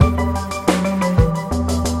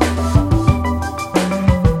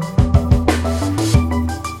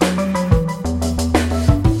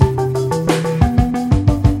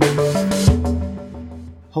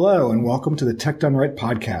welcome to the Tech Done Right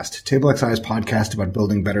podcast, TableXI's podcast about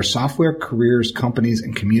building better software, careers, companies,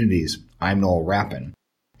 and communities. I'm Noel Rappin.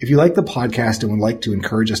 If you like the podcast and would like to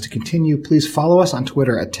encourage us to continue, please follow us on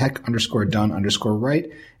Twitter at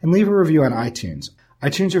tech_done_right and leave a review on iTunes.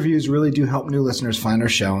 iTunes reviews really do help new listeners find our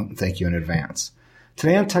show, and thank you in advance.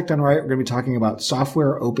 Today on Tech Done Right, we're going to be talking about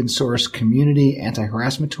software, open source, community,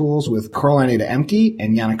 anti-harassment tools with Coraline Ehmke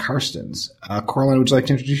and Yana Carstens. Coraline, would you like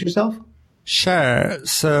to introduce yourself? Sure.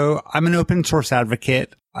 So I'm an open source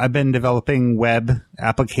advocate. I've been developing web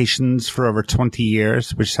applications for over 20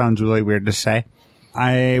 years, which sounds really weird to say.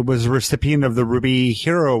 I was a recipient of the Ruby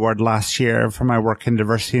Hero Award last year for my work in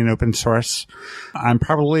diversity and open source. I'm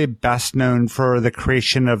probably best known for the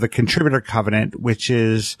creation of the Contributor Covenant, which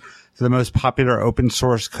is the most popular open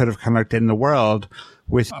source code of conduct in the world,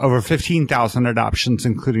 with over 15,000 adoptions,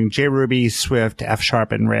 including JRuby, Swift, F#,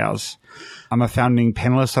 and Rails. I'm a founding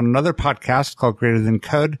panelist on another podcast called Greater Than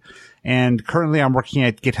Code, and currently I'm working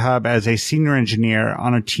at GitHub as a senior engineer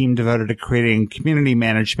on a team devoted to creating community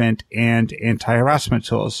management and anti-harassment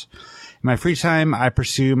tools. In my free time, I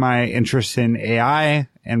pursue my interests in AI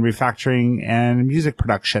and refactoring and music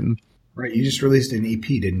production. Right. You just released an EP,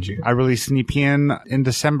 didn't you? I released an EP in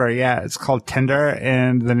December. Yeah, it's called Tender,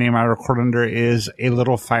 and the name I record under is A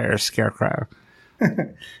Little Fire Scarecrow.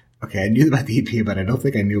 Okay, I knew about the EP, but I don't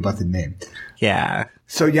think I knew about the name. Yeah.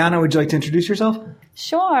 So, Yana, would you like to introduce yourself?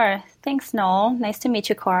 Sure. Thanks, Noel. Nice to meet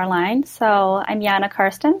you, Coraline. So I'm Yana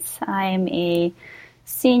Carstens. I'm a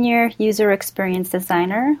senior user experience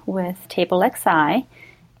designer with TableXI.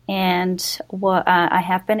 And I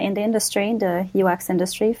have been in the industry, the UX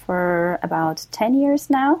industry, for about 10 years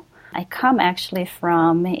now. I come actually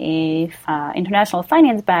from a international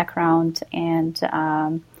finance background and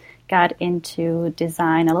got into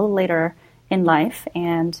design a little later in life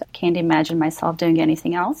and can't imagine myself doing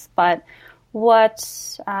anything else. But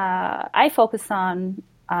what I focus on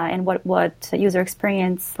and what user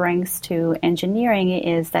experience brings to engineering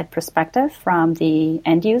is that perspective from the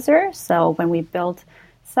end user. So when we build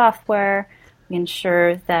software, we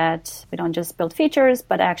ensure that we don't just build features,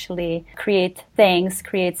 but actually create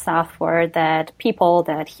software that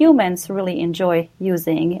humans really enjoy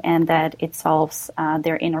using and that it solves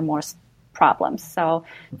their innermost problems. So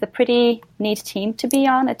it's a pretty neat team to be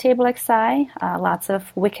on at TableXI. Lots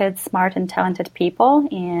of wicked, smart, and talented people,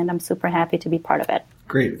 and I'm super happy to be part of it.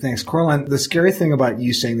 Great. Thanks. Coraline, the scary thing about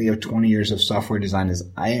you saying that you have 20 years of software design is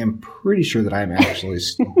I am pretty sure that I am actually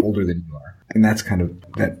still older than you are. And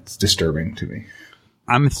that's disturbing to me.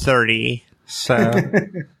 I'm 30, so...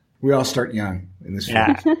 We all start young in this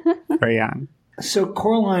field. Yeah, very young. So,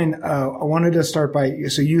 Coraline, I wanted to start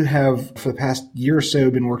so you have, for the past year or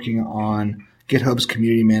so, been working on GitHub's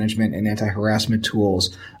community management and anti-harassment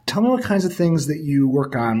tools. Tell me what kinds of things that you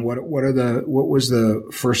work on. What was the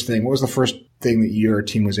first thing that your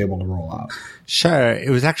team was able to roll out? Sure. It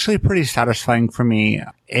was actually pretty satisfying for me.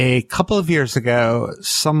 A couple of years ago,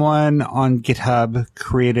 someone on GitHub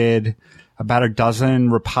created about a dozen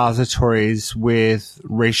repositories with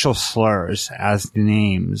racial slurs as the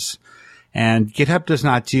names. And GitHub does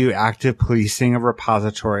not do active policing of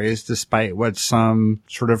repositories, despite what some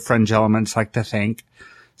sort of fringe elements like to think.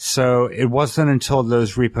 So it wasn't until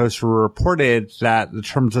those repos were reported that the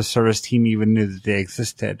terms of service team even knew that they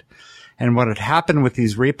existed. And what had happened with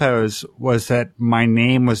these repos was that my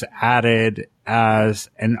name was added as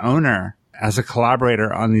an owner, as a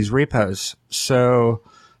collaborator on these repos. So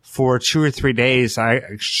for 2 or 3 days, I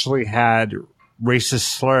actually had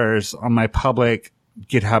racist slurs on my public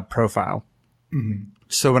GitHub profile. Mm-hmm.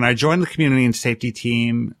 So when I joined the community and safety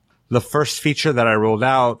team, the first feature that I rolled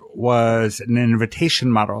out was an invitation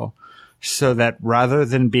model, so that rather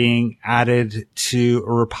than being added to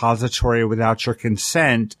a repository without your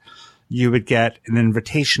consent, you would get an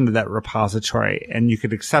invitation to that repository and you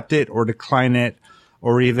could accept it or decline it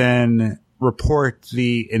or even report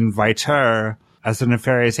the inviter as a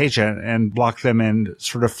nefarious agent and block them and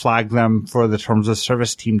sort of flag them for the terms of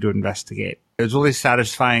service team to investigate. It was really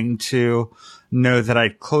satisfying to know that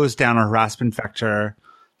I'd closed down a harassment vector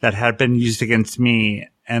that had been used against me,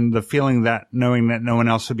 and the feeling that knowing that no one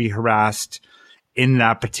else would be harassed in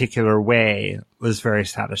that particular way was very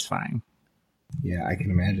satisfying. Yeah, I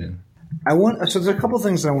can imagine. So there's a couple of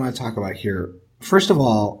things that I want to talk about here. First of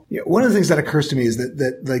all, one of the things that occurs to me is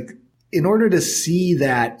that like, in order to see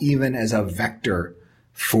that even as a vector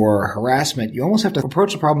for harassment, you almost have to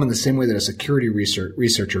approach the problem in the same way that a security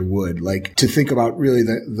researcher would, like to think about really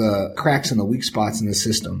the cracks and the weak spots in the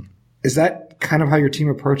system. Is that kind of how your team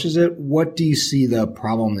approaches it? What do you see the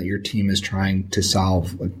problem that your team is trying to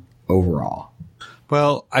solve overall?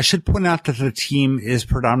 Well, I should point out that the team is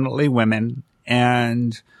predominantly women,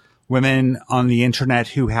 and women on the internet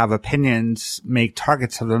who have opinions make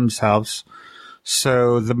targets of themselves.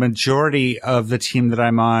 So the majority of the team that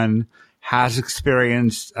I'm on has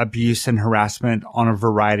experienced abuse and harassment on a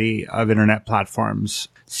variety of internet platforms,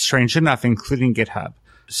 strange enough, including GitHub.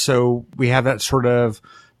 So we have that sort of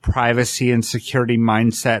privacy and security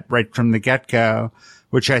mindset right from the get-go,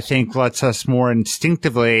 which I think lets us more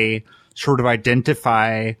instinctively sort of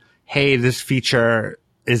identify, hey, this feature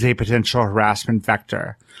is a potential harassment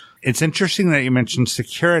vector. It's interesting that you mentioned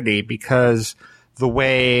security because the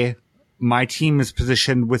way my team is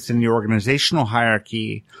positioned within the organizational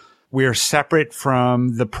hierarchy, we are separate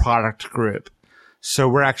from the product group. So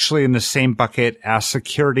we're actually in the same bucket as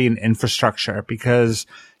security and infrastructure because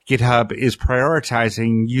GitHub is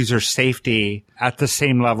prioritizing user safety at the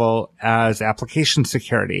same level as application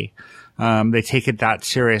security. They take it that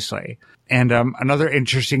seriously. And another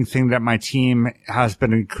interesting thing that my team has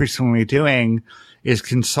been increasingly doing is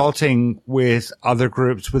consulting with other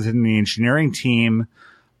groups within the engineering team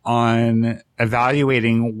on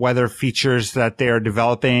evaluating whether features that they are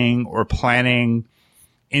developing or planning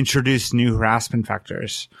introduce new harassment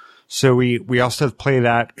vectors. So we also play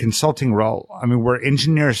that consulting role. I mean, we're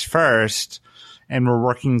engineers first, and we're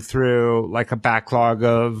working through like a backlog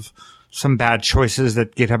of some bad choices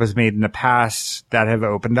that GitHub has made in the past that have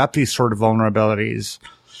opened up these sort of vulnerabilities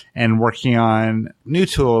and working on new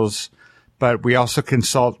tools. But we also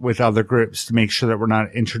consult with other groups to make sure that we're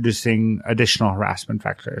not introducing additional harassment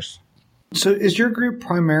vectors. So is your group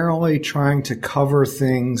primarily trying to cover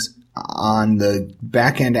things on the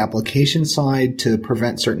back-end application side to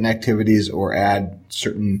prevent certain activities or add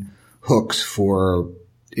certain hooks for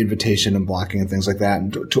invitation and blocking and things like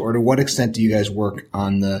that? Or to what extent do you guys work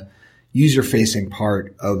on the user-facing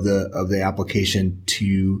part of the application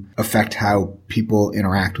to affect how people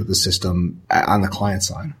interact with the system on the client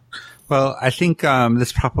side? Well, I think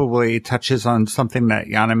this probably touches on something that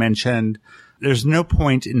Yana mentioned. There's no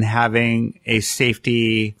point in having a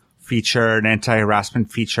safety feature, an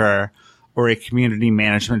anti-harassment feature, or a community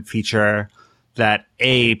management feature that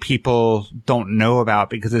A, people don't know about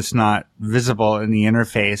because it's not visible in the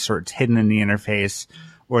interface or it's hidden in the interface,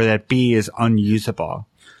 or that B is unusable.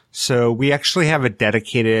 So we actually have a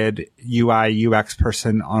dedicated UI UX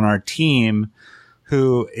person on our team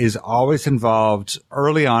who is always involved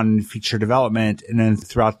early on in feature development and then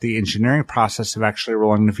throughout the engineering process of actually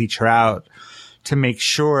rolling the feature out to make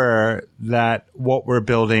sure that what we're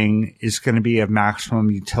building is going to be of maximum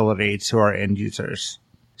utility to our end users.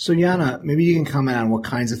 So Yana, maybe you can comment on what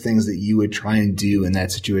kinds of things that you would try and do in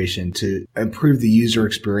that situation to improve the user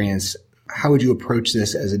experience. How would you approach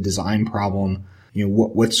this as a design problem? You know,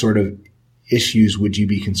 what sort of issues would you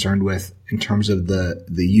be concerned with in terms of the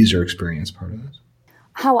user experience part of this?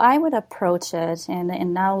 How I would approach it,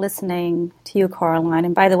 and now listening to you, Coraline,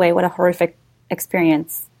 and by the way, what a horrific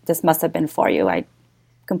experience this must have been for you. I'm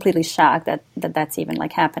completely shocked that that's even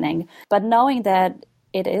like happening. But knowing that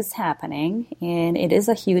it is happening and it is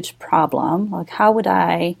a huge problem, like how would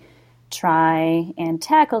I try and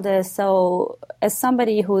tackle this? So as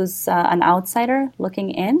somebody who's an outsider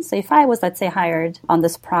looking in, so if I was, let's say, hired on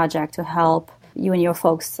this project to help you and your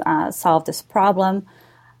folks solve this problem,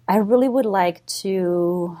 I really would like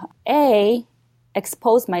to, A,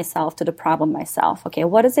 expose myself to the problem myself. Okay,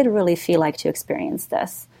 what does it really feel like to experience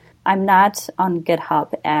this? I'm not on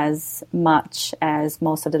GitHub as much as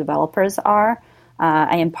most of the developers are.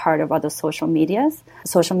 I am part of other social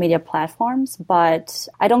media platforms, but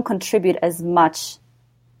I don't contribute as much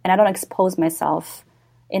and I don't expose myself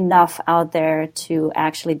enough out there to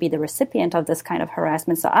actually be the recipient of this kind of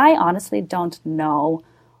harassment. So I honestly don't know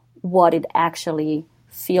what it actually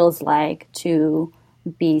feels like to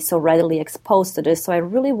be so readily exposed to this. So I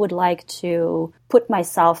really would like to put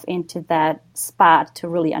myself into that spot to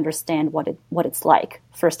really understand what it's like,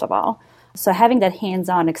 first of all. So having that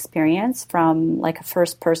hands-on experience from like a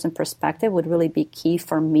first-person perspective would really be key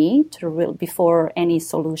for me to before any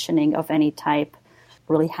solutioning of any type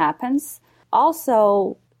really happens.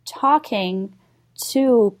 Also, talking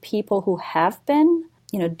to people who have been,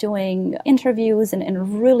 doing interviews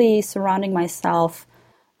and really surrounding myself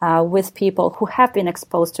with people who have been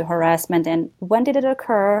exposed to harassment, and when did it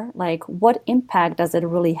occur? Like, what impact does it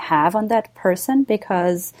really have on that person?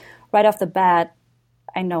 Because right off the bat,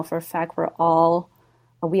 I know for a fact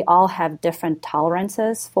we all have different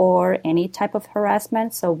tolerances for any type of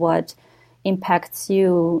harassment. So what impacts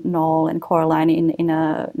you, Noel and Coraline, in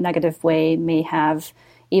a negative way may have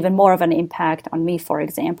even more of an impact on me, for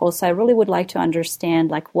example. So I really would like to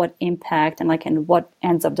understand like what impact and like in what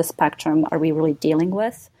ends of the spectrum are we really dealing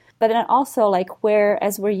with. But then also, like, where,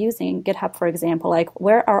 as we're using GitHub, for example, like,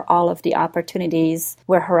 where are all of the opportunities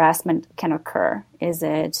where harassment can occur? Is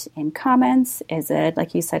it in comments? Is it,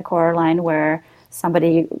 like you said, Coraline, where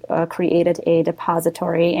somebody created a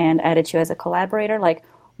depository and added you as a collaborator? Like,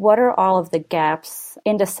 what are all of the gaps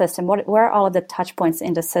in the system? Where are all of the touch points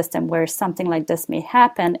in the system where something like this may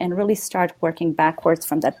happen, and really start working backwards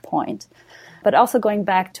from that point? But also going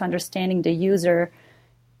back to understanding the user,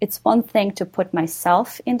 it's one thing to put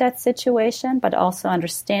myself in that situation, but also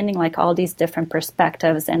understanding like all these different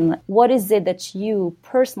perspectives and what is it that you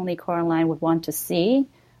personally, Coraline, would want to see?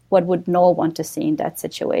 What would Noel want to see in that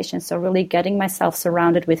situation? So really getting myself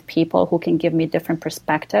surrounded with people who can give me different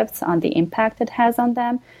perspectives on the impact it has on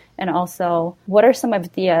them. And also, what are some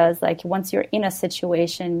ideas, like once you're in a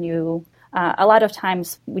situation, a lot of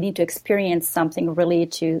times we need to experience something really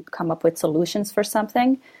to come up with solutions for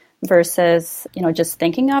something versus, just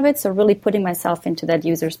thinking of it. So really putting myself into that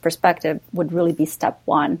user's perspective would really be step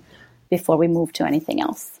one before we move to anything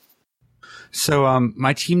else. So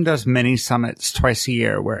my team does mini summits twice a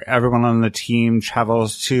year where everyone on the team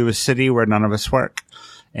travels to a city where none of us work.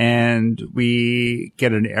 And we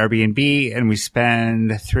get an Airbnb and we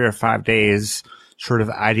spend 3 or 5 days sort of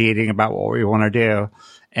ideating about what we want to do.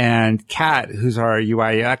 And Kat, who's our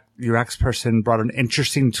UI UX person, brought an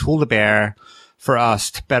interesting tool to bear for us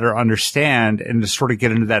to better understand and to sort of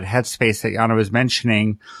get into that headspace that Yana was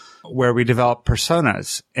mentioning, where we develop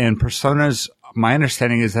personas. And personas, my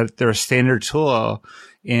understanding is that they're a standard tool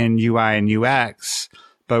in UI and UX,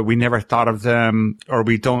 but we never thought of them, or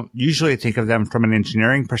we don't usually think of them from an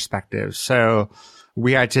engineering perspective. So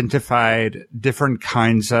we identified different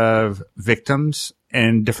kinds of victims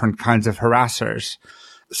and different kinds of harassers.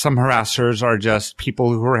 Some harassers are just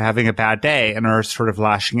people who are having a bad day and are sort of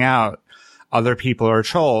lashing out. Other people are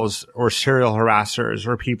trolls or serial harassers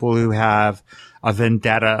or people who have a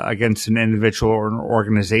vendetta against an individual or an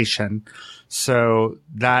organization. So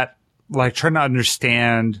that, like, trying to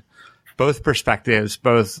understand both perspectives,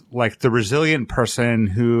 both like the resilient person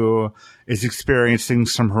who is experiencing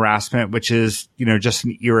some harassment, which is, just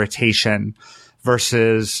an irritation,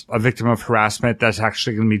 versus a victim of harassment that's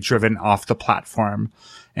actually going to be driven off the platform.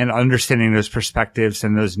 And understanding those perspectives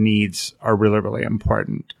and those needs are really, really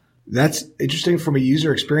important. That's interesting from a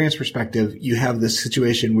user experience perspective. You have this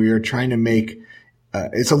situation where you're trying to make,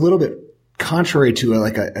 it's a little bit contrary to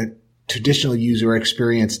a traditional user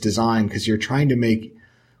experience design, because you're trying to make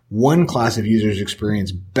one class of users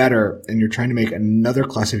experience better and you're trying to make another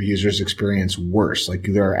class of users experience worse. Like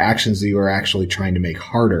there are actions that you are actually trying to make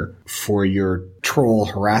harder for your troll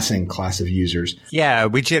harassing class of users. Yeah,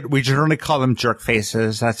 we generally call them jerk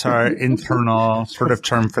faces. That's our internal sort of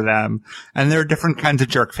term for them. And there are different kinds of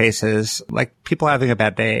jerk faces, like people having a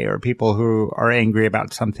bad day or people who are angry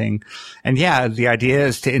about something. And yeah, the idea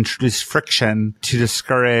is to introduce friction to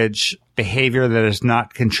discourage behavior that is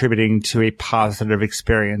not contributing to a positive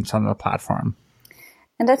experience on the platform.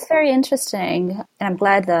 And that's very interesting. And I'm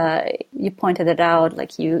glad that you pointed it out.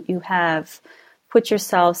 Like you have put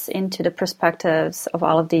yourselves into the perspectives of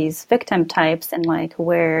all of these victim types and like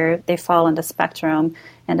where they fall on the spectrum.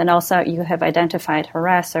 And then also you have identified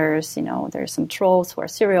harassers. There's some trolls who are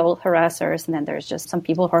serial harassers, and then there's just some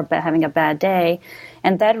people who are having a bad day.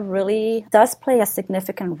 And that really does play a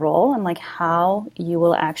significant role in like how you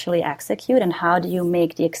will actually execute and how do you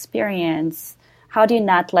make the experience, how do you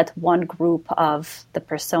not let one group of the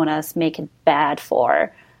personas make it bad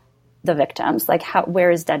for the victims? Like where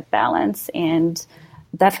is that balance? And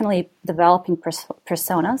definitely developing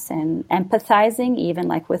personas and empathizing, even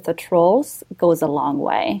like with the trolls, goes a long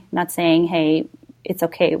way. Not saying, hey, it's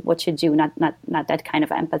okay what you do, not that kind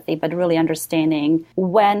of empathy, but really understanding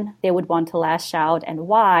when they would want to lash out and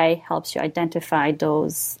why helps you identify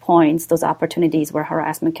those points, those opportunities where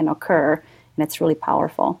harassment can occur. And it's really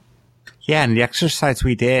powerful. Yeah, and the exercise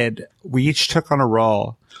we did, we each took on a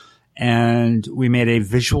role and we made a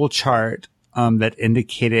visual chart that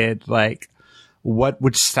indicated like what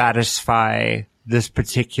would satisfy this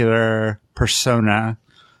particular persona,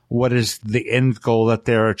 what is the end goal that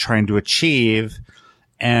they're trying to achieve,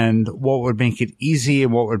 and what would make it easy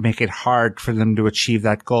and what would make it hard for them to achieve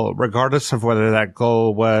that goal, regardless of whether that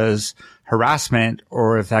goal was harassment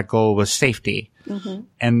or if that goal was safety. Mm-hmm.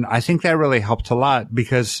 And I think that really helped a lot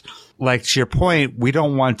because, like, to your point, we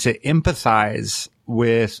don't want to empathize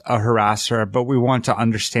with a harasser, but we want to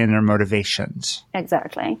understand their motivations.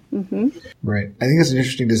 Exactly. Mm-hmm. Right. I think it's an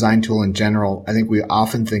interesting design tool in general. I think we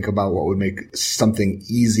often think about what would make something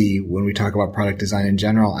easy when we talk about product design in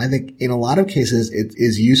general. I think in a lot of cases, it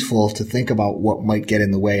is useful to think about what might get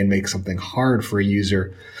in the way and make something hard for a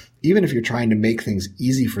user. Even if you're trying to make things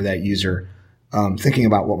easy for that user, thinking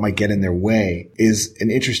about what might get in their way is an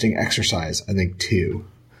interesting exercise, I think, too.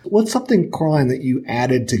 What's something, Coraline, that you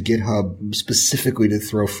added to GitHub specifically to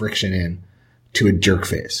throw friction in to a jerk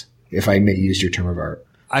face, if I may use your term of art?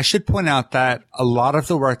 I should point out that a lot of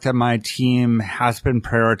the work that my team has been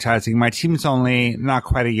prioritizing, my team's only not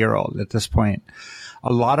quite a year old at this point.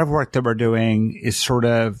 A lot of work that we're doing is sort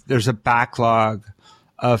of, there's a backlog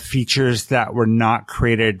of features that were not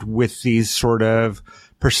created with these sort of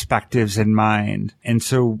perspectives in mind. And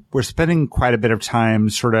so we're spending quite a bit of time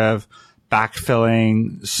sort of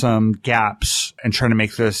backfilling some gaps and trying to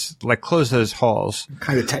make this, like, close those holes.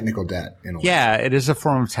 Kind of technical debt in a way. Yeah, it is a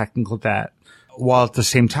form of technical debt, while at the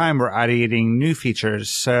same time we're ideating new features.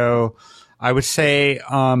 So I would say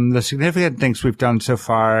the significant things we've done so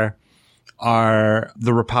far are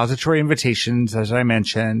the repository invitations, as I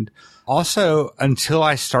mentioned. Also, until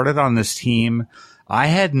I started on this team, I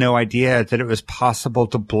had no idea that it was possible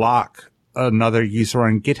to block another user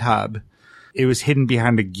on GitHub. It was hidden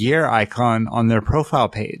behind a gear icon on their profile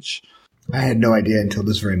page. I had no idea until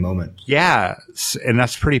this very moment. Yeah, and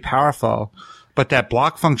that's pretty powerful. But that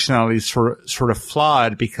block functionality is sort of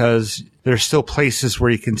flawed because there's still places where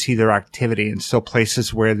you can see their activity and still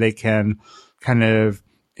places where they can kind of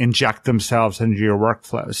inject themselves into your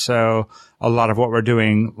workflow. So a lot of what we're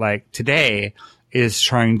doing, like today, is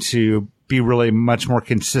trying to be really much more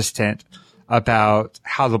consistent about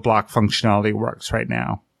how the block functionality works right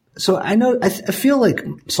now. So I know, I feel like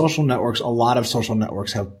social networks, a lot of social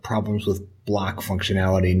networks have problems with block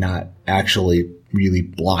functionality, not actually really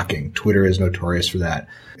blocking. Twitter is notorious for that.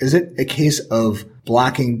 Is it a case of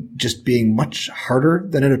blocking just being much harder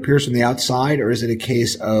than it appears from the outside? Or is it a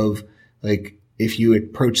case of, like, if you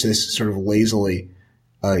approach this sort of lazily,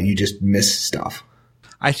 you just miss stuff?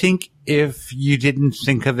 I think if you didn't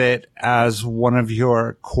think of it as one of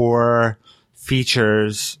your core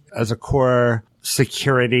features, as a core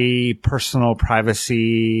security, personal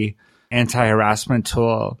privacy, anti-harassment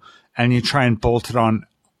tool, and you try and bolt it on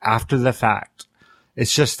after the fact,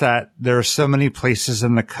 it's just that there are so many places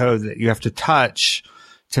in the code that you have to touch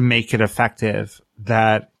to make it effective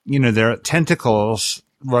that, you know, there are tentacles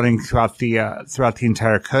running throughout the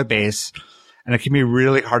entire code base, and it can be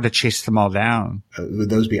really hard to chase them all down. Would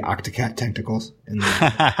those be Octocat tentacles in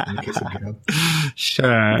the case of GitHub?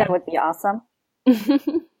 Sure. That would be awesome.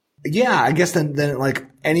 Yeah, I guess then like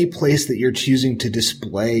any place that you're choosing to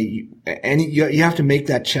display you have to make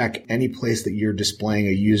that check any place that you're displaying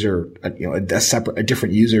a user, a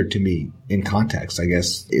different user to me in context, I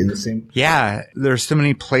guess, in the same. Yeah, there's so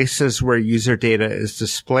many places where user data is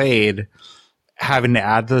displayed, having to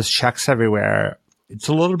add those checks everywhere. It's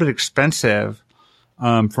a little bit expensive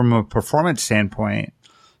from a performance standpoint.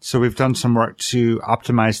 So we've done some work to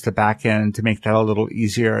optimize the back end to make that a little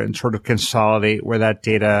easier and sort of consolidate where that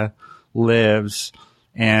data lives,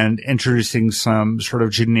 and introducing some sort of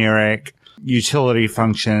generic utility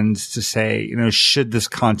functions to say, you know, should this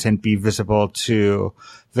content be visible to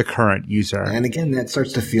the current user? And again, that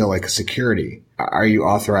starts to feel like a security. Are you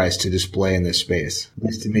authorized to display in this space? At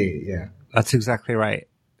least to me, yeah. That's exactly right.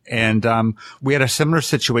 And we had a similar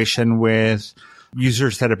situation with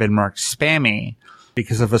users that have been marked spammy.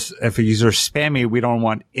 Because if a user is spammy, we don't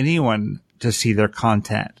want anyone to see their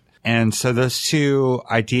content. And so those two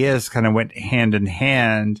ideas kind of went hand in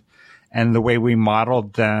hand. And the way we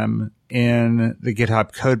modeled them in the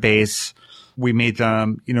GitHub code base, we made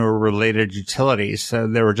them, you know, related utilities. So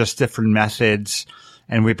there were just different methods.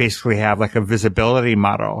 And we basically have like a visibility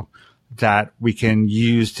model that we can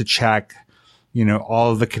use to check, you know,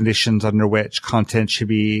 all of the conditions under which content should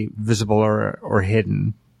be visible or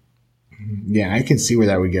hidden. Yeah, I can see where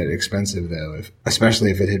that would get expensive, though,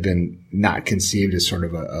 especially if it had been not conceived as sort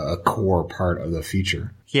of a core part of the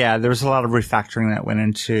feature. Yeah, there was a lot of refactoring that went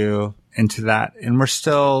into that, and we're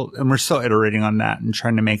still iterating on that and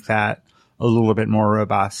trying to make that a little bit more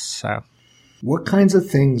robust. So, what kinds of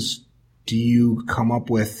things do you come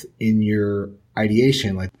up with in your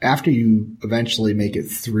ideation? Like after you eventually make it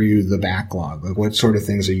through the backlog, like what sort of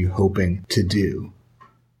things are you hoping to do?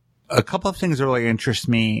 A couple of things really interest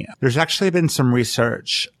me. There's actually been some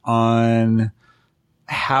research on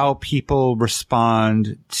how people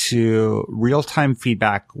respond to real-time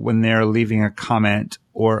feedback when they're leaving a comment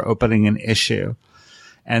or opening an issue.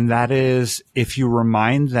 And that is if you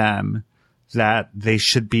remind them that they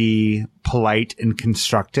should be polite and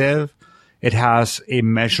constructive, it has a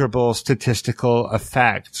measurable statistical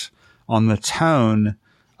effect on the tone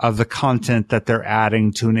of the content that they're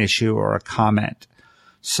adding to an issue or a comment.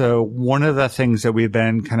 So one of the things that we've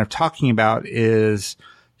been kind of talking about is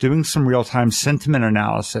doing some real-time sentiment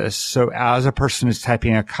analysis. So as a person is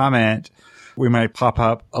typing a comment, we might pop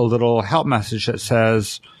up a little help message that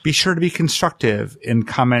says, be sure to be constructive in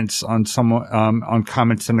comments on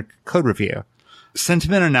comments in a code review.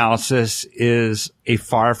 Sentiment analysis is a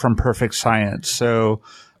far from perfect science. So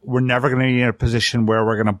we're never going to be in a position where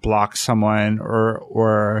we're going to block someone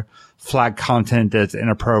or flag content that's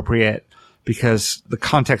inappropriate, because the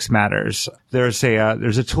context matters. There's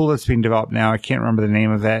a tool that's being developed now. I can't remember the name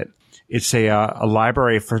of it. It's a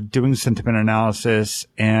library for doing sentiment analysis.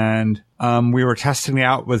 And, we were testing it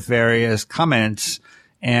out with various comments.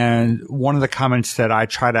 And one of the comments that I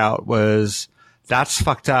tried out was, "That's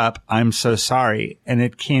fucked up. I'm so sorry." And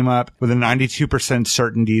it came up with a 92%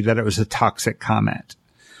 certainty that it was a toxic comment.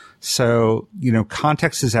 So,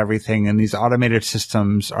 context is everything, and these automated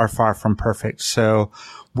systems are far from perfect. So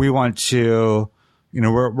we want to,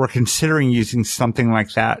 we're considering using something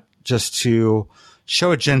like that just to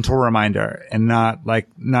show a gentle reminder and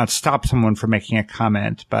not stop someone from making a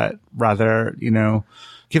comment, but rather,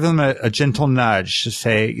 give them a gentle nudge to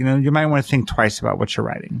say, you might want to think twice about what you're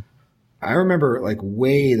writing. I remember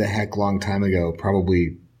way the heck long time ago,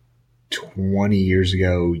 probably 20 years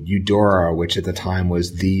ago, Eudora, which at the time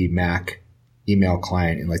was the Mac email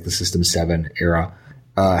client in the System 7 era,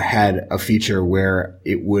 had a feature where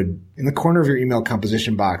it would, in the corner of your email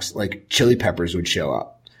composition box, chili peppers would show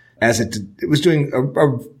up. As it was doing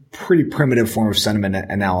a pretty primitive form of sentiment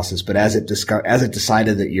analysis, but as it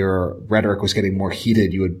decided that your rhetoric was getting more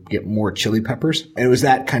heated, you would get more chili peppers. And it was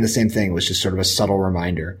that kind of same thing. It was just sort of a subtle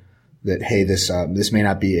reminder that, hey, this may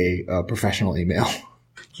not be a professional email.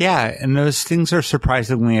 Yeah, and those things are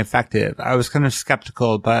surprisingly effective. I was kind of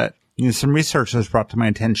skeptical, but some research was brought to my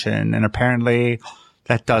attention, and apparently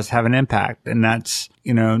that does have an impact. And that's,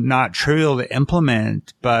 not trivial to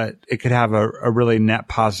implement, but it could have a really net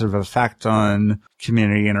positive effect on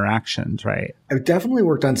community interactions, right? I've definitely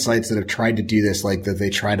worked on sites that have tried to do this, that they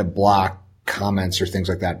try to block comments or things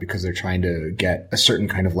like that because they're trying to get a certain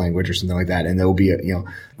kind of language or something like that. And there will be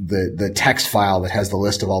the text file that has the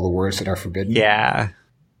list of all the words that are forbidden. Yeah.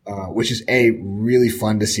 Which is A, really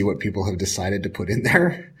fun to see what people have decided to put in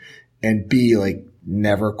there, and B,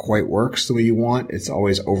 never quite works the way you want. It's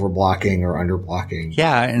always overblocking or underblocking.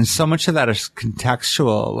 Yeah, and so much of that is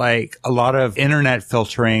contextual. A lot of internet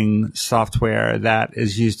filtering software that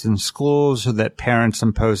is used in schools or that parents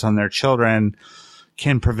impose on their children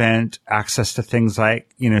can prevent access to things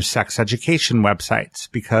like, sex education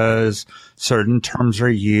websites because certain terms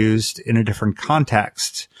are used in a different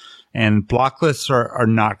context. And block lists are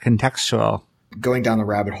not contextual. Going down the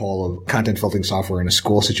rabbit hole of content filtering software in a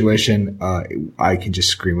school situation, I can just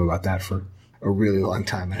scream about that for a really long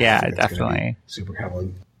time. Yeah, definitely. Super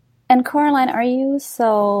heavily. And Coraline, are you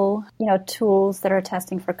tools that are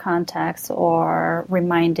testing for context or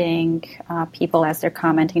reminding people as they're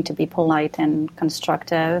commenting to be polite and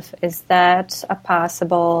constructive, is that a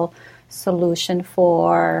possible solution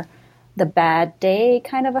for the bad day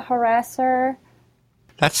kind of a harasser?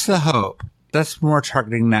 That's the hope. That's more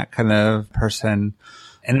targeting that kind of person.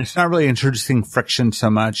 And it's not really introducing friction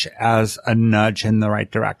so much as a nudge in the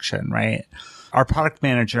right direction, right? Our product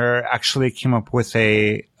manager actually came up with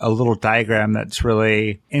a little diagram that's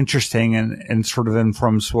really interesting and sort of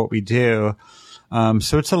informs what we do.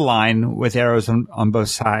 So it's a line with arrows on both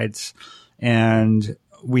sides. And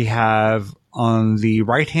we have on the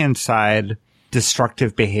right-hand side,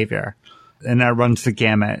 destructive behavior. And that runs the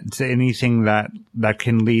gamut. It's anything that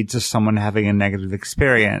can lead to someone having a negative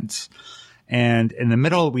experience. And in the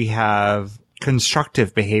middle, we have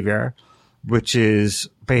constructive behavior, which is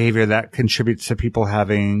behavior that contributes to people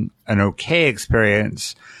having an okay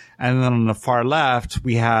experience. And then on the far left,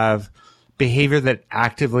 we have behavior that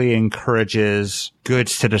actively encourages good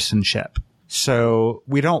citizenship. So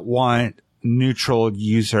we don't want neutral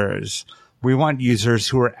users. We want users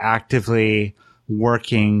who are actively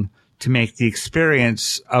working to make the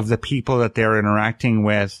experience of the people that they're interacting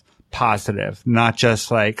with positive, not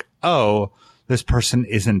just oh, this person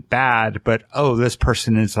isn't bad, but oh, this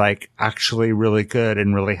person is actually really good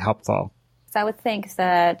and really helpful. So I would think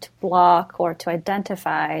that to block or to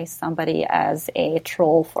identify somebody as a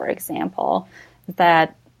troll, for example,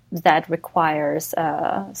 that requires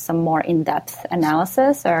some more in-depth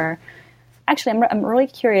analysis. Or actually, I'm really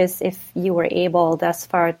curious if you were able thus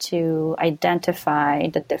far to identify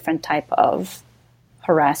the different type of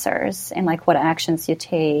harassers and what actions you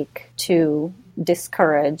take to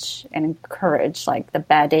discourage and encourage the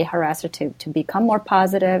bad day harasser to become more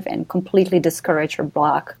positive and completely discourage or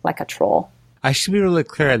block a troll. I should be really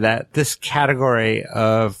clear that this category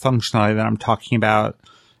of functionality that I'm talking about,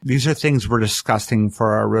 these are things we're discussing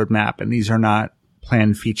for our roadmap, and these are not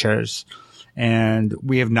planned features. And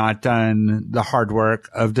we have not done the hard work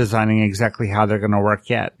of designing exactly how they're going to work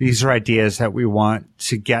yet. These are ideas that we want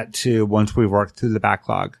to get to once we work through the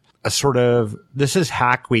backlog. This is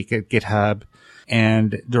Hack Week at GitHub.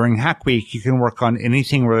 And during Hack Week, you can work on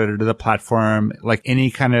anything related to the platform, like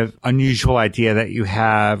any kind of unusual idea that you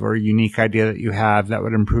have or unique idea that you have that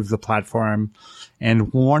would improve the platform.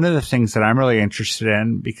 And one of the things that I'm really interested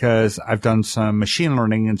in, because I've done some machine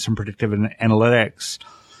learning and some predictive analytics,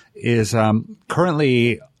 is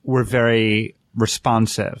currently we're very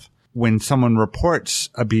responsive. When someone reports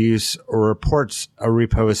abuse or reports a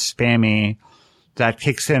repo as spammy, that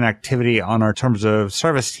kicks in activity on our terms of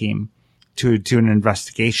service team to do an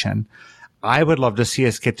investigation. I would love to see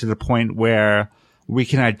us get to the point where we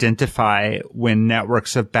can identify when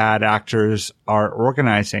networks of bad actors are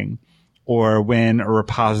organizing, or when a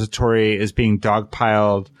repository is being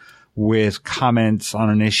dogpiled with comments on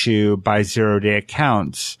an issue by zero-day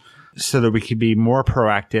accounts, so that we can be more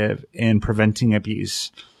proactive in preventing abuse.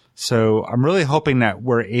 So I'm really hoping that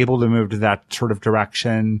we're able to move to that sort of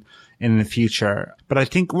direction in the future. But I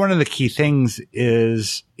think one of the key things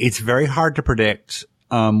is it's very hard to predict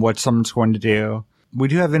what someone's going to do. We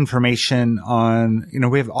do have information on,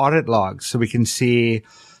 we have audit logs, so we can see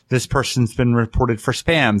this person's been reported for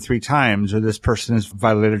spam 3 times, or this person has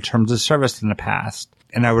violated terms of service in the past.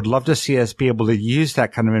 And I would love to see us be able to use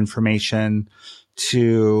that kind of information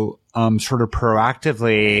to sort of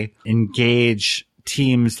proactively engage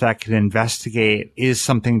teams that can investigate, is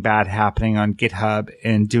something bad happening on GitHub,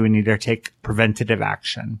 and do we need to take preventative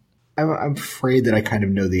action? I'm afraid that I kind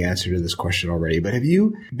of know the answer to this question already, but have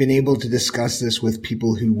you been able to discuss this with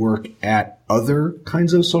people who work at other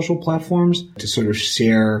kinds of social platforms to sort of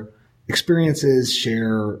share experiences,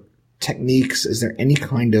 share techniques? Is there any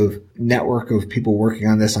kind of network of people working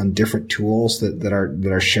on this on different tools that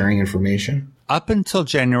are sharing information? Up until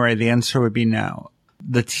January, the answer would be no.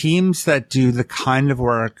 The teams that do the kind of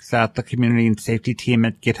work that the community and safety team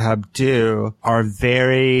at GitHub do are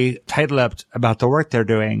very tight-lipped about the work they're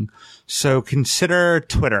doing. So consider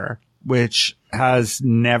Twitter, which has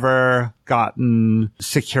never gotten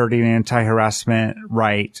security and anti-harassment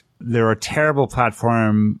right. They're a terrible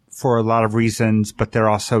platform for a lot of reasons, but they're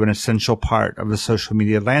also an essential part of the social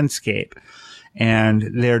media landscape. And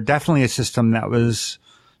they're definitely a system that was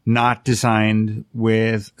not designed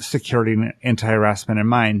with security and anti-harassment in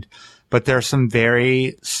mind. But there are some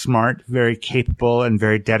very smart, very capable, and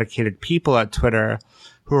very dedicated people at Twitter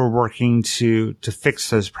who are working to fix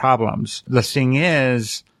those problems. The thing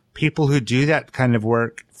is, people who do that kind of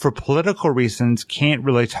work for political reasons can't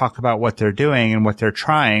really talk about what they're doing and what they're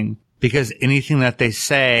trying, because anything that they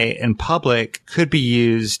say in public could be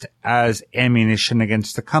used as ammunition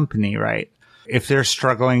against the company, right? If they're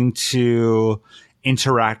struggling to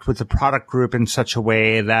interact with the product group in such a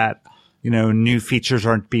way that, new features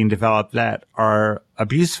aren't being developed that are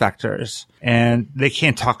abuse vectors, and they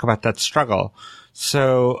can't talk about that struggle.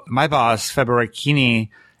 So my boss, February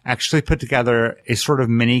Keeney, actually put together a sort of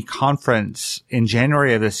mini conference in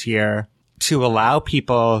January of this year to allow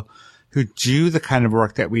people who do the kind of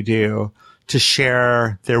work that we do to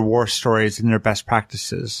share their war stories and their best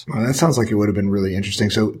practices. Well, that sounds like it would have been really interesting.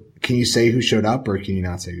 So can you say who showed up, or can you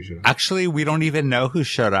not say who showed up? Actually, we don't even know who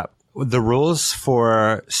showed up. The rules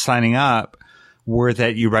for signing up were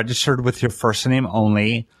that you registered with your first name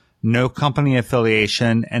only, no company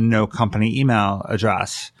affiliation, and no company email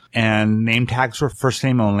address. And name tags were first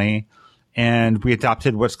name only. And we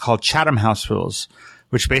adopted what's called Chatham House rules,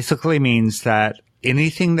 which basically means that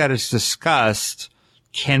anything that is discussed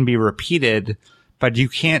can be repeated, but you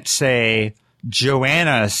can't say,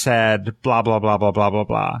 Joanna said blah, blah, blah, blah, blah, blah,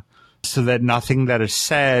 blah. So that nothing that is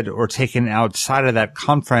said or taken outside of that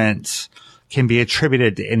conference can be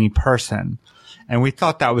attributed to any person. And we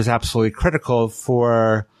thought that was absolutely critical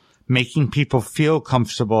for making people feel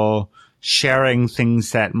comfortable sharing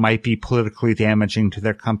things that might be politically damaging to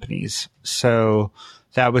their companies. So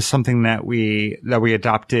that was something that we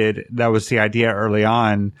adopted. That was the idea early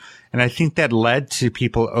on. And I think that led to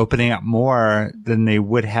people opening up more than they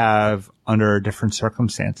would have under different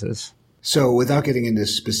circumstances. So without getting into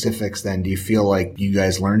specifics then, do you feel like you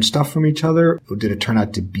guys learned stuff from each other? Did it turn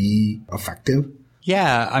out to be effective?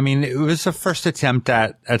 Yeah. I mean, it was the first attempt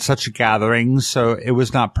at such a gathering, so it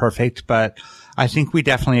was not perfect, but I think we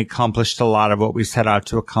definitely accomplished a lot of what we set out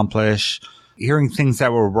to accomplish, hearing things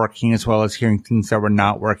that were working as well as hearing things that were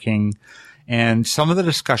not working. And some of the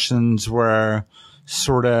discussions were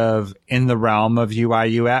sort of in the realm of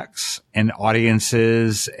UI UX and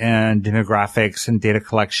audiences and demographics and data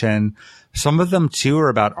collection. Some of them too are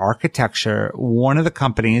about architecture. One of the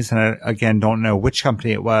companies, and I, again, don't know which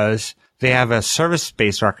company it was, they have a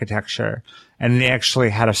service-based architecture, and they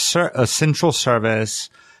actually had a central service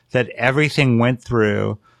that everything went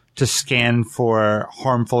through to scan for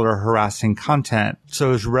harmful or harassing content. So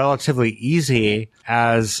it was relatively easy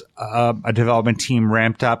as a development team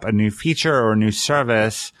ramped up a new feature or a new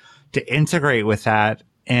service to integrate with that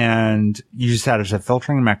and use that as a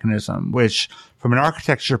filtering mechanism, which from an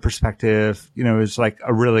architecture perspective, is like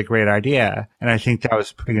a really great idea. And I think that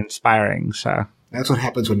was pretty inspiring. So that's what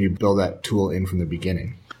happens when you build that tool in from the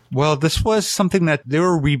beginning. Well, this was something that they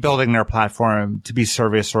were rebuilding their platform to be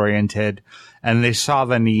service oriented, and they saw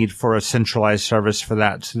the need for a centralized service for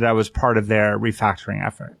that. So that was part of their refactoring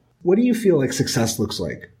effort. What do you feel like success looks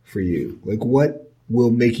like for you? Like, what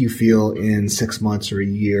will make you feel in 6 months or a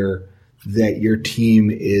year that your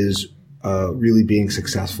team is really being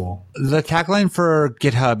successful? The tagline for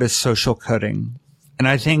GitHub is social coding. And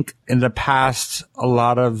I think in the past, a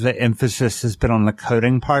lot of the emphasis has been on the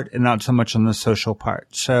coding part and not so much on the social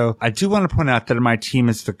part. So I do want to point out that my team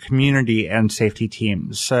is the community and safety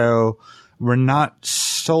team. So we're not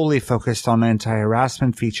solely focused on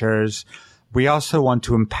anti-harassment features. We also want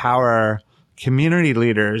to empower community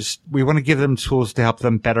leaders. We want to give them tools to help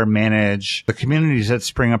them better manage the communities that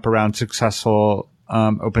spring up around successful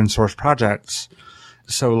open source projects.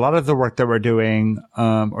 So a lot of the work that we're doing,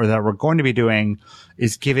 or that we're going to be doing,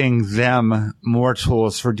 is giving them more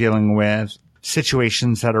tools for dealing with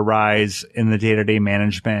situations that arise in the day-to-day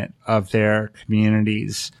management of their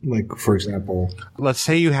communities. Like, for example, let's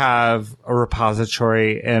say you have a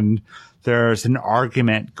repository and there's an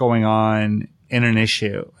argument going on in an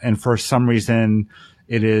issue, and for some reason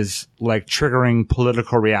it is like triggering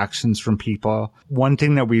political reactions from people. One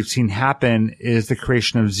thing that we've seen happen is the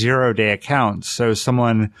creation of 0-day accounts. So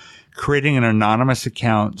someone creating an anonymous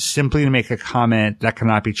account simply to make a comment that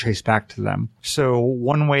cannot be traced back to them. So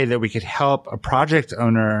one way that we could help a project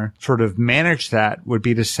owner sort of manage that would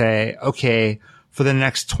be to say, okay, for the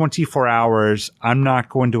next 24 hours, I'm not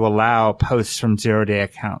going to allow posts from 0-day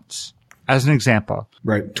accounts. As an example.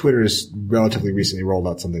 Right. Twitter has relatively recently rolled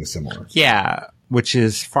out something similar. Yeah, which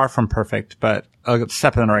is far from perfect, but a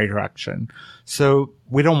step in the right direction. So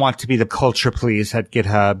we don't want to be the culture police at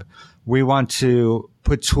GitHub. We want to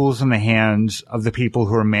put tools in the hands of the people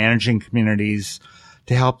who are managing communities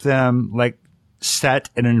to help them set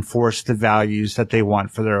and enforce the values that they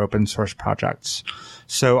want for their open source projects.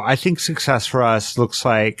 So I think success for us looks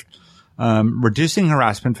like reducing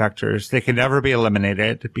harassment vectors. They can never be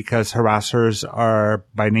eliminated because harassers are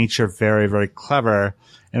by nature very, very clever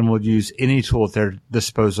and will use any tool at their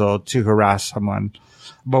disposal to harass someone.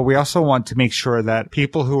 But we also want to make sure that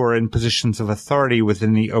people who are in positions of authority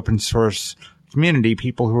within the open source community,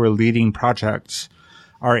 people who are leading projects,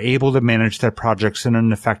 are able to manage their projects in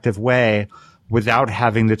an effective way without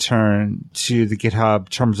having to turn to the GitHub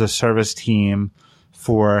terms of service team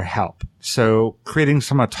for help. So creating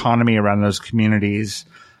some autonomy around those communities,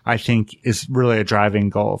 I think, is really a driving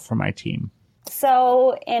goal for my team.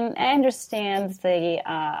 So, and I understand the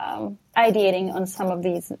ideating on some of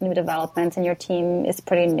these new developments, and your team is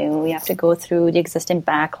pretty new. You have to go through the existing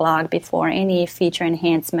backlog before any feature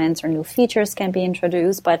enhancements or new features can be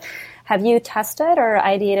introduced. But have you tested or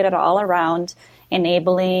ideated at all around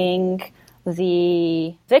enabling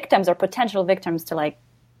the victims or potential victims to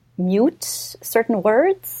mute certain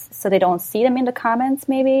words so they don't see them in the comments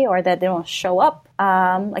maybe, or that they don't show up?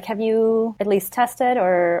 Have you at least tested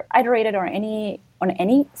or iterated on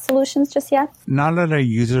any solutions just yet? Not at a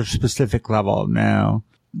user-specific level, no.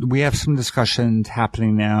 We have some discussions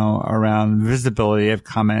happening now around visibility of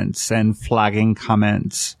comments and flagging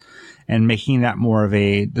comments and making that more of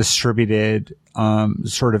a distributed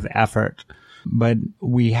sort of effort. But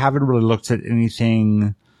we haven't really looked at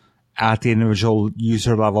anything at the individual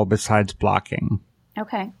user level besides blocking.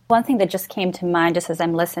 Okay. One thing that just came to mind just as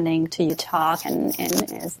I'm listening to you talk and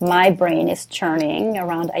as my brain is churning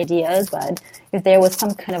around ideas, but if there was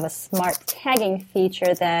some kind of a smart tagging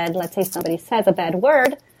feature that, let's say somebody says a bad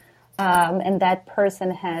word, and that person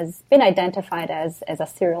has been identified as a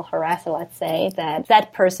serial harasser, let's say,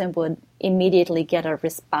 that person would immediately get a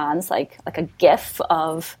response, like a GIF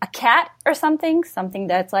of a cat or something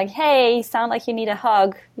that's like, hey, you sound like you need a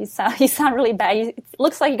hug. You sound really bad. It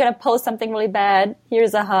looks like you're going to post something really bad.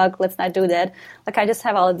 Here's a hug. Let's not do that. I just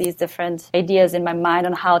have all of these different ideas in my mind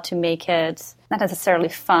on how to make it not necessarily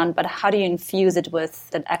fun, but how do you infuse it with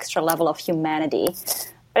that extra level of humanity?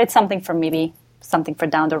 But it's something for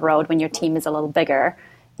down the road when your team is a little bigger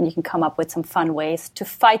and you can come up with some fun ways to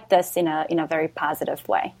fight this in a very positive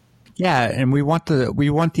way. Yeah, and we want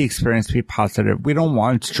the experience to be positive. We don't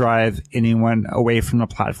want to drive anyone away from the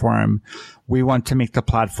platform. We want to make the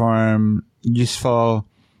platform useful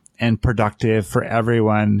and productive for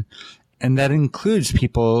everyone. And that includes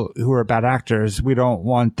people who are bad actors. We don't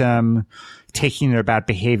want them taking their bad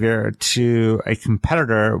behavior to a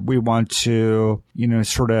competitor. We want to,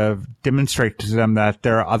 sort of demonstrate to them that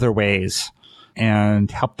there are other ways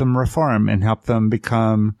and help them reform and help them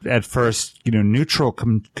become at first, neutral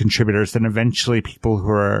contributors and eventually people who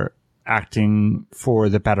are acting for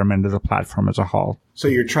the betterment of the platform as a whole. So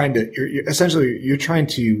you're trying to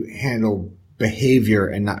handle behavior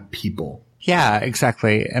and not people. Yeah,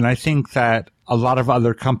 exactly. And I think that a lot of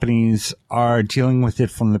other companies are dealing with it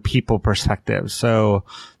from the people perspective. So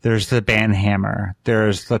there's the ban hammer,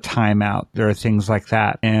 there's the timeout, there are things like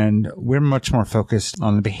that. And we're much more focused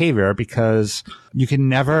on the behavior because you can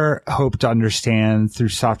never hope to understand through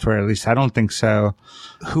software, at least I don't think so,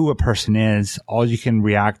 who a person is. All you can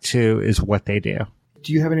react to is what they do.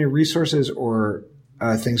 Do you have any resources or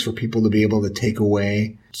things for people to be able to take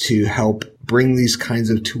away to help bring these kinds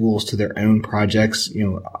of tools to their own projects?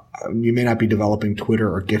 You may not be developing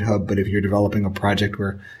Twitter or GitHub, but if you're developing a project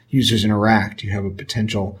where users interact, you have a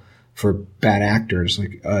potential for bad actors.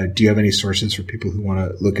 Do you have any sources for people who want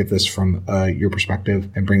to look at this from your perspective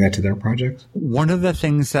and bring that to their projects? One of the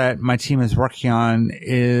things that my team is working on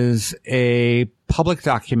is a public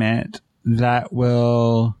document that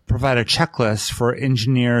will provide a checklist for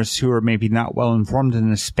engineers who are maybe not well informed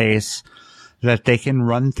in this space that they can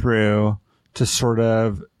run through to sort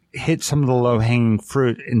of hit some of the low-hanging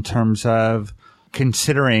fruit in terms of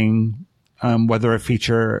considering whether a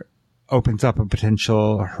feature opens up a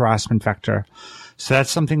potential harassment vector. So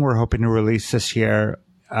that's something we're hoping to release this year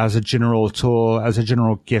as a general tool, as a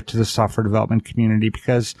general gift to the software development community,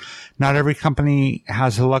 because not every company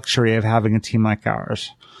has the luxury of having a team like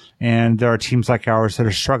ours. And there are teams like ours that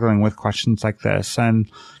are struggling with questions like this.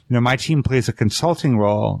 And, my team plays a consulting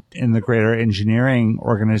role in the greater engineering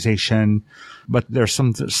organization, but there's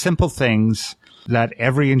some simple things that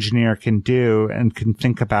every engineer can do and can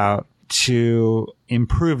think about to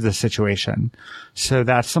improve the situation. So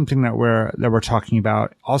that's something that we're talking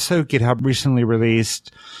about. Also, GitHub recently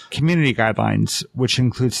released community guidelines, which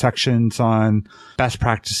include sections on best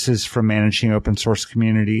practices for managing open source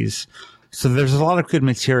communities. So there's a lot of good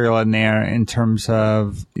material in there in terms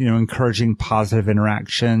of, encouraging positive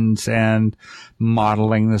interactions and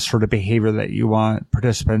modeling the sort of behavior that you want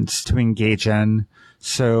participants to engage in.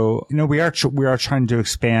 So, we are trying to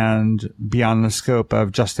expand beyond the scope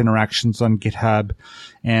of just interactions on GitHub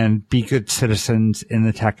and be good citizens in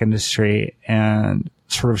the tech industry and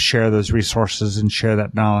sort of share those resources and share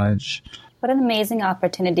that knowledge. What an amazing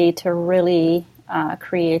opportunity to really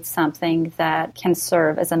create something that can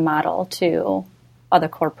serve as a model to other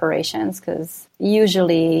corporations, because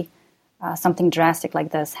usually something drastic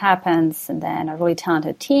like this happens and then a really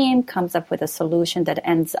talented team comes up with a solution that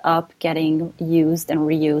ends up getting used and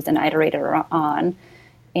reused and iterated on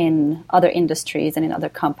in other industries and in other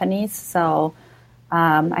companies. So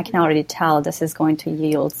I can already tell this is going to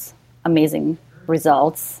yield amazing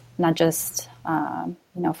results, not just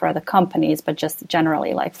for other companies, but just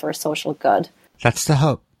generally for social good. That's the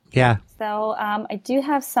hope. Yeah. So I do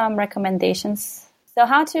have some recommendations. So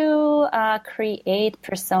how to create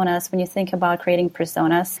personas when you think about creating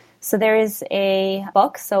personas. So there is a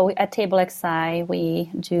book. So at TableXI, we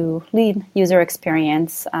do lead user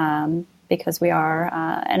experience because we are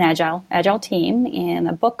an agile team. And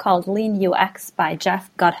a book called Lean UX by Jeff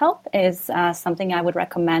Guthelp is something I would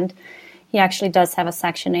recommend. He actually does have a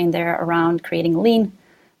section in there around creating lean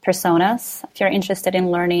personas. If you're interested in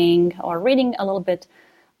learning or reading a little bit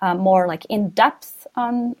more in depth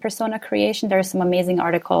on persona creation, there are some amazing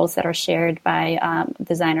articles that are shared by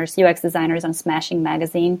UX designers on Smashing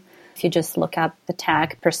Magazine. If you just look up the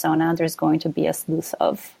tag persona, there's going to be a slew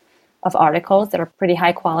of articles that are pretty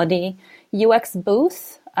high quality. UX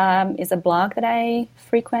Booth is a blog that I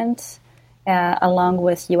frequent along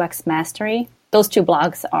with UX Mastery. Those two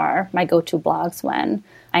blogs are my go-to blogs when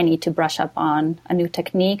I need to brush up on a new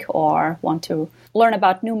technique or want to learn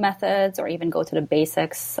about new methods or even go to the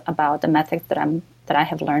basics about the methods that I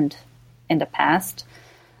have learned in the past.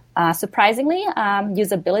 Surprisingly,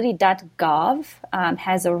 usability.gov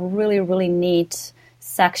has a really, really neat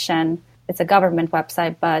section. It's a government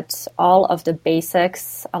website, but all of the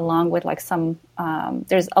basics along with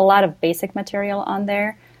there's a lot of basic material on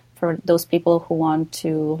there for those people who want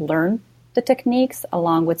to learn the techniques,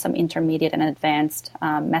 along with some intermediate and advanced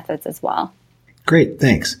methods as well. Great,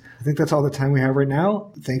 thanks. I think that's all the time we have right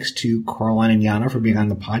now. Thanks to Coraline and Yana for being on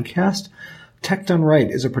the podcast. Tech Done Right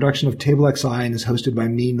is a production of TableXI and is hosted by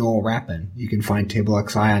me, Noel Rappin. You can find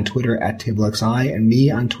TableXI on Twitter at TableXI and me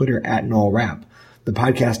on Twitter at Noel Rapp. The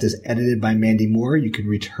podcast is edited by Mandy Moore. You can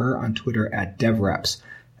reach her on Twitter at DevReps.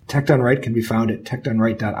 Tech Done Right can be found at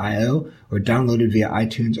techdoneright.io or downloaded via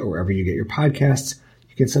iTunes or wherever you get your podcasts.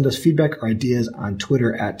 You can send us feedback or ideas on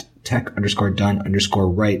Twitter at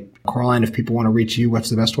tech_done_right. Coraline, if people want to reach you, what's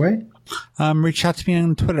the best way? Reach out to me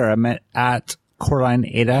on Twitter. I'm at Coraline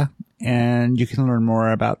Ada, and you can learn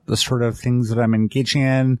more about the sort of things that I'm engaging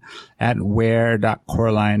in at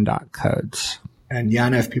where.coraline.codes. And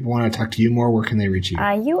Yana, if people want to talk to you more, where can they reach you?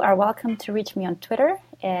 You are welcome to reach me on Twitter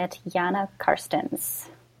at Yana Carstens.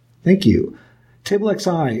 Thank you.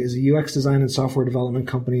 TableXI is a UX design and software development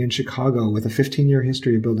company in Chicago with a 15-year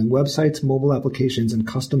history of building websites, mobile applications, and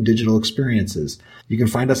custom digital experiences. You can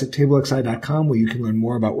find us at tablexi.com, where you can learn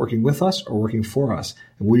more about working with us or working for us.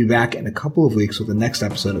 And we'll be back in a couple of weeks with the next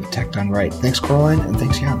episode of Tech Done Right. Thanks, Coraline, and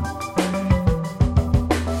thanks, Yana.